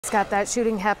Scott, that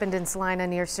shooting happened in Salina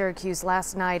near Syracuse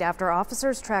last night after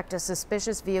officers tracked a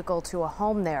suspicious vehicle to a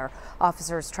home there.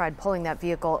 Officers tried pulling that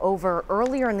vehicle over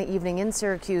earlier in the evening in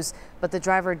Syracuse, but the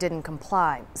driver didn't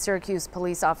comply. Syracuse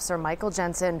police officer Michael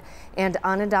Jensen and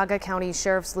Onondaga County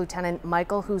Sheriff's Lieutenant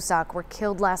Michael Hoosock were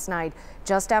killed last night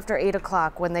just after 8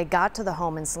 o'clock when they got to the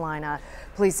home in Salina.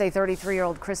 Police say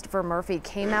 33-year-old Christopher Murphy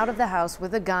came out of the house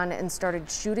with a gun and started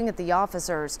shooting at the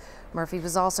officers. Murphy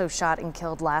was also shot and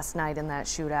killed last night in that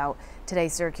shootout. Today,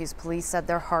 Syracuse police said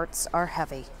their hearts are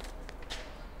heavy.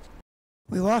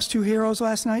 We lost two heroes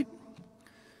last night.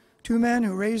 Two men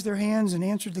who raised their hands and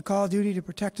answered the call of duty to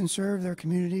protect and serve their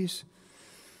communities.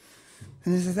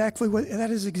 And that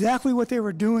is exactly what they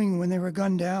were doing when they were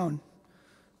gunned down.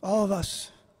 All of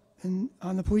us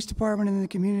on the police department and in the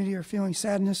community are feeling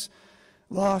sadness,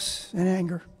 loss, and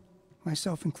anger,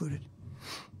 myself included.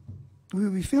 We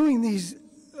will be feeling these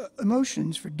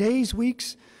emotions for days,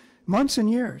 weeks, months,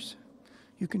 and years.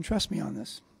 You can trust me on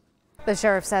this. The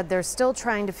sheriff said they're still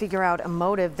trying to figure out a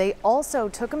motive. They also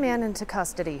took a man into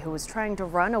custody who was trying to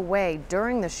run away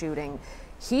during the shooting.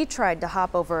 He tried to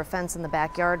hop over a fence in the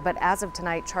backyard, but as of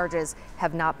tonight, charges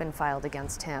have not been filed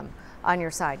against him. On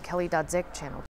your side, Kelly Dodzik, Channel